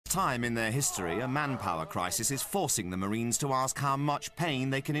time in their history, a manpower crisis is forcing the Marines to ask how much pain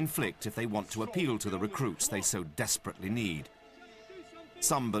they can inflict if they want to appeal to the recruits they so desperately need.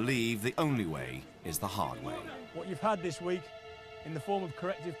 Some believe the only way is the hard way. What you've had this week in the form of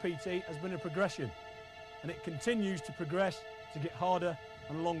corrective PT has been a progression, and it continues to progress to get harder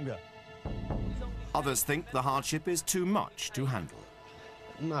and longer. Others think the hardship is too much to handle.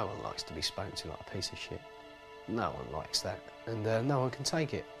 No one likes to be spoken to like a piece of shit. No one likes that, and no one can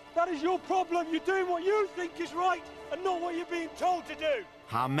take it. That is your problem. You're doing what you think is right and not what you're being told to do.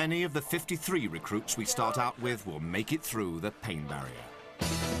 How many of the 53 recruits we start out with will make it through the pain barrier?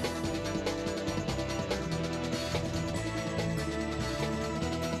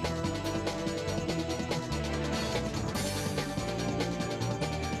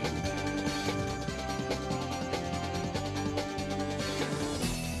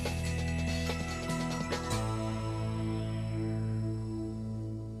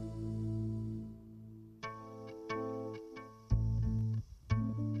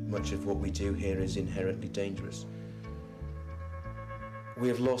 Much of what we do here is inherently dangerous. We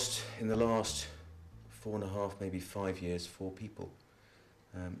have lost, in the last 4.5, maybe 5 years, 4 people.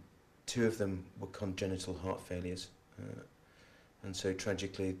 2 of them were congenital heart failures, and so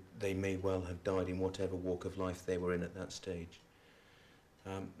tragically they may well have died in whatever walk of life they were in at that stage.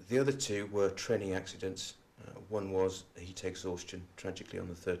 The other 2 were training accidents. One was heat exhaustion, tragically on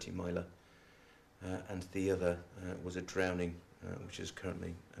the 30-miler, and the other was a drowning, which is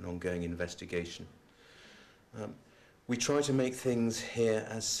currently an ongoing investigation. We try to make things here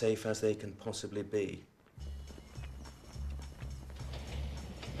as safe as they can possibly be.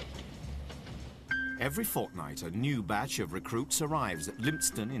 Every fortnight, a new batch of recruits arrives at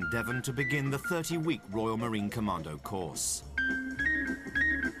Lympstone in Devon to begin the 30-week Royal Marine Commando course.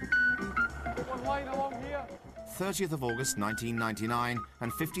 30th of August 1999,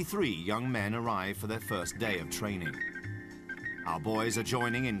 and 53 young men arrive for their first day of training. Our boys are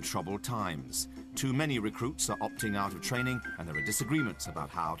joining in troubled times. Too many recruits are opting out of training, and there are disagreements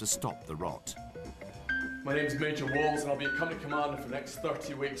about how to stop the rot. My name's Major Walls, and I'll be a company commander for the next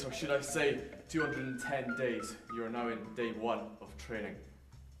 30 weeks, or should I say 210 days. You are now in day 1 of training.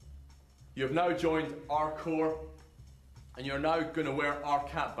 You have now joined our corps, and you're now going to wear our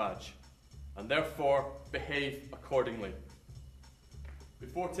cat badge, and therefore behave accordingly.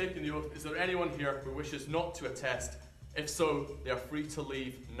 Before taking the oath, is there anyone here who wishes not to attest? If so, they are free to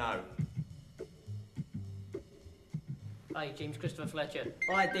leave now. Hi, James Christopher Fletcher.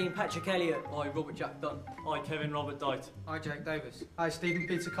 Hi, Dean Patrick Elliott. Hi, Robert Jack Dunn. Hi, Kevin Robert Dyte. Hi, Jack Davis. Hi, Stephen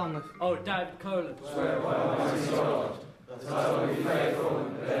Peter Conliffe. Oh, David Colan. Swear by Almighty God that I will be faithful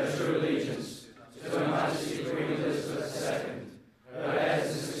and bear true allegiance to Her Majesty Queen Elizabeth II, her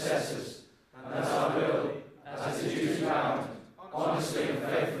heirs and successors, and that I will, as is duty bound, honestly and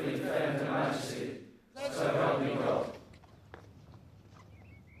faithfully defend Her Majesty. So help me God.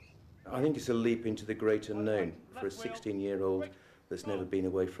 I think it's a leap into the great unknown. For a 16-year-old that's never been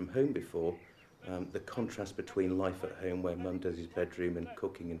away from home before, the contrast between life at home, where Mum does his bedroom and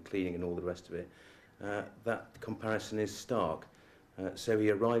cooking and cleaning and all the rest of it, that comparison is stark. So he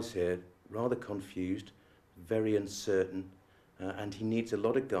arrives here rather confused, very uncertain, and he needs a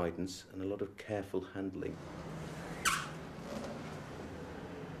lot of guidance and a lot of careful handling.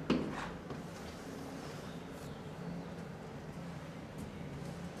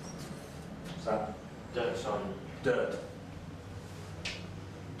 What's that? Dirt, Sergeant. Dirt.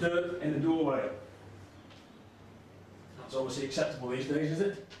 Dirt in the doorway. That's obviously acceptable these days, is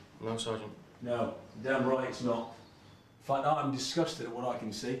it? No, Sergeant. No, damn right it's not. In fact, I'm disgusted at what I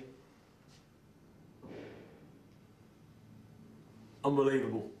can see.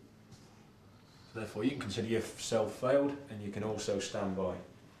 Unbelievable. So therefore, you can consider yourself failed, and you can also stand by.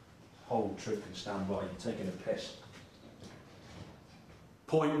 The whole troop can stand by. You're taking a piss.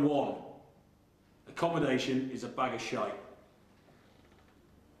 Point 1. Accommodation is a bag of shite.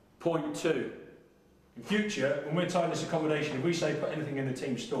 Point 2. In future, when we're tying this accommodation, if we say put anything in the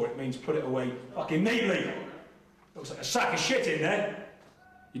team store, it means put it away fucking neatly. Looks like a sack of shit in there.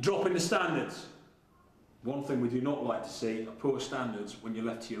 You're dropping the standards. One thing we do not like to see are poor standards when you're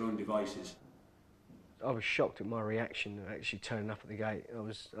left to your own devices. I was shocked at my reaction of actually turning up at the gate. I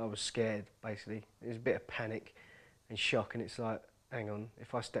was scared, basically. It was a bit of panic and shock, and it's like, hang on,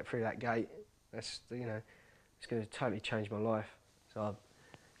 if I step through that gate, that's, you know, it's going to totally change my life. So I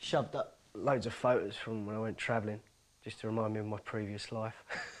shoved up loads of photos from when I went travelling, just to remind me of my previous life.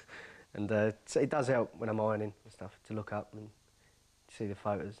 And so it does help when I'm ironing and stuff to look up and see the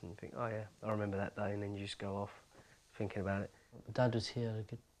photos and think, oh yeah, I remember that day, and then you just go off thinking about it. Dad was here a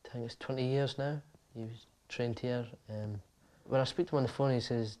good, I think it's 20 years now. He was trained here. When I speak to him on the phone, he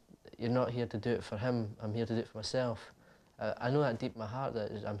says, "You're not here to do it for him, I'm here to do it for myself." I know that deep in my heart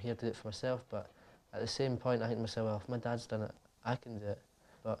that I'm here to do it for myself, but at the same point I think to myself, well, if my dad's done it, I can do it.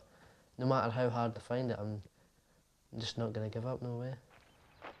 But no matter how hard I find it, I'm just not going to give up, no way.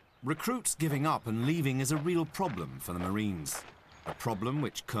 Recruits giving up and leaving is a real problem for the Marines, a problem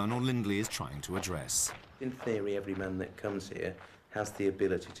which Colonel Lindley is trying to address. In theory, every man that comes here has the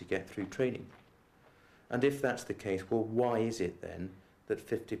ability to get through training. And if that's the case, well, why is it then that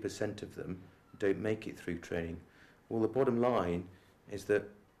 50% of them don't make it through training? Well, the bottom line is that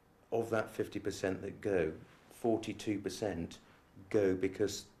of that 50% that go, 42% go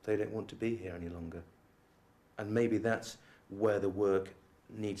because they don't want to be here any longer. And maybe that's where the work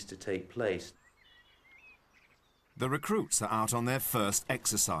needs to take place. The recruits are out on their first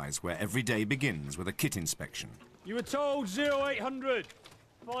exercise, where every day begins with a kit inspection. You were told 0800.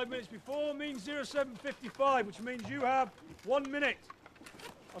 5 minutes before means 0755, which means you have 1 minute.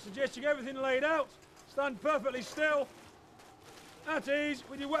 I suggest you get everything laid out, stand perfectly still, at ease,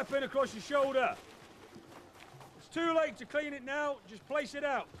 with your weapon across your shoulder. It's too late to clean it now, just place it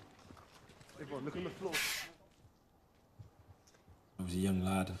out. Everyone, look on the floor. I was a young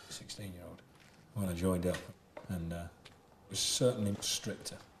lad, 16-year-old, when I joined up, and it was certainly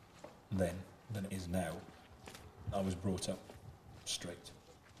stricter then than it is now. I was brought up strict,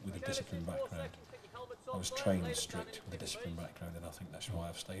 with a disciplined background. I was trained strict with a disciplined background, and I think that's why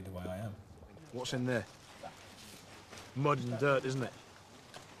I've stayed the way I am. What's in there? Mud and dirt, isn't it?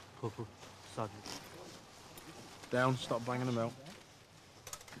 Corporal, Sergeant. Down, stop banging them out.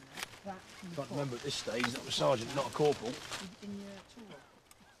 Can't remember at this stage that was sergeant, not a corporal.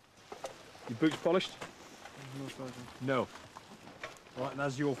 Your boots polished? No, Sergeant. No. Right, and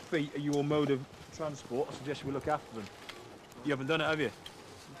as your feet are your mode of transport, I suggest we look after them. You haven't done it, have you?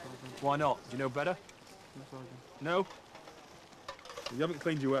 Why not? Do you know better? No, Sergeant. No? You haven't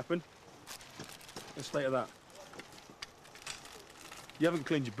cleaned your weapon. Let's stay at that. You haven't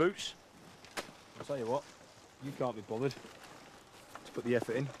cleaned your boots. I'll tell you what, you can't be bothered to put the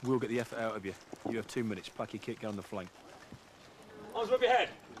effort in. We'll get the effort out of you. You have 2 minutes. Pack your kit, get on the flank. Arms above your head.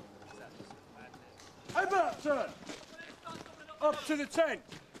 Hey, back, turn. Up to the tent.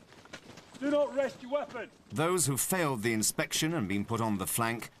 Do not rest your weapon. Those who failed the inspection and been put on the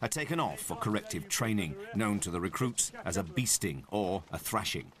flank are taken off for corrective training, known to the recruits as a beasting or a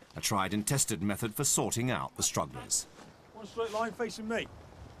thrashing, a tried and tested method for sorting out the strugglers. One straight line facing me.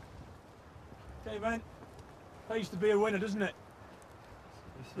 Okay, man. Pays to be a winner, doesn't it?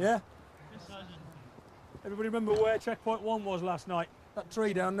 Yeah? Everybody remember where checkpoint 1 was last night? That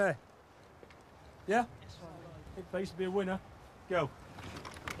tree down there. Yeah? It pays to be a winner. Go.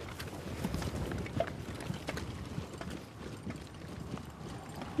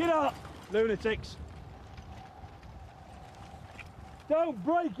 Get up, lunatics. Don't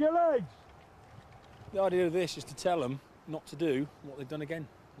break your legs. The idea of this is to tell them not to do what they've done again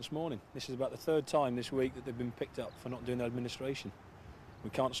this morning. This is about the 3rd time this week that they've been picked up for not doing their administration. We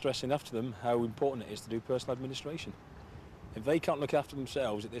can't stress enough to them how important it is to do personal administration. If they can't look after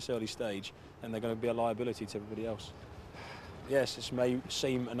themselves at this early stage, then they're going to be a liability to everybody else. Yes, this may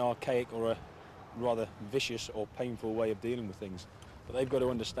seem an archaic or a rather vicious or painful way of dealing with things, but they've got to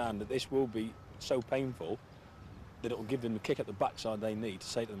understand that this will be so painful that it will give them the kick at the backside they need to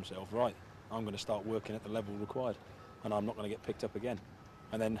say to themselves, right, I'm going to start working at the level required and I'm not going to get picked up again.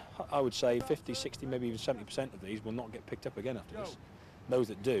 And then I would say 50, 60, maybe even 70% of these will not get picked up again after this. Those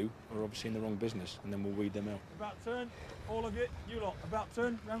that do are obviously in the wrong business, and then we'll weed them out. About turn, all of you, you lot. About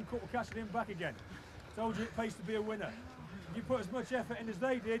turn, round Corporal Cassidy and back again. Told you it pays to be a winner. If you put as much effort in as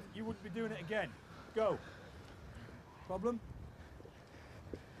they did, you wouldn't be doing it again. Go. Problem?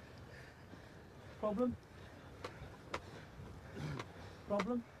 Problem?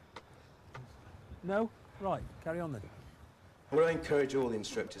 Problem? No? Right, carry on then. What I encourage all the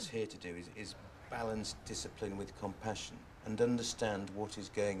instructors here to do is balance discipline with compassion and understand what is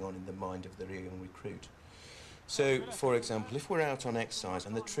going on in the mind of the young recruit. So, for example, if we're out on exercise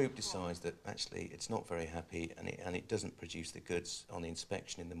and the troop decides that actually it's not very happy and it doesn't produce the goods on the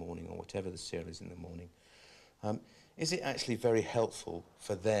inspection in the morning or whatever the serial is in the morning, is it actually very helpful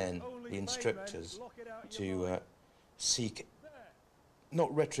for then the instructors to seek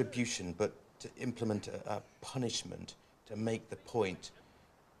not retribution but to implement a punishment to make the point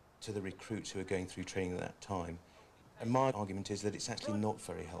to the recruits who are going through training at that time? And my argument is that it's actually not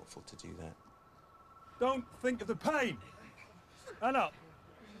very helpful to do that. Don't think of the pain. And up.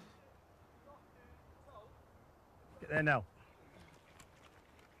 Get there now.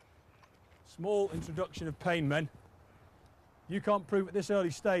 Small introduction of pain, men. You can't prove at this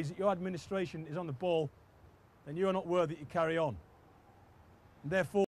early stage that your administration is on the ball. then you are not worthy to carry on. And therefore,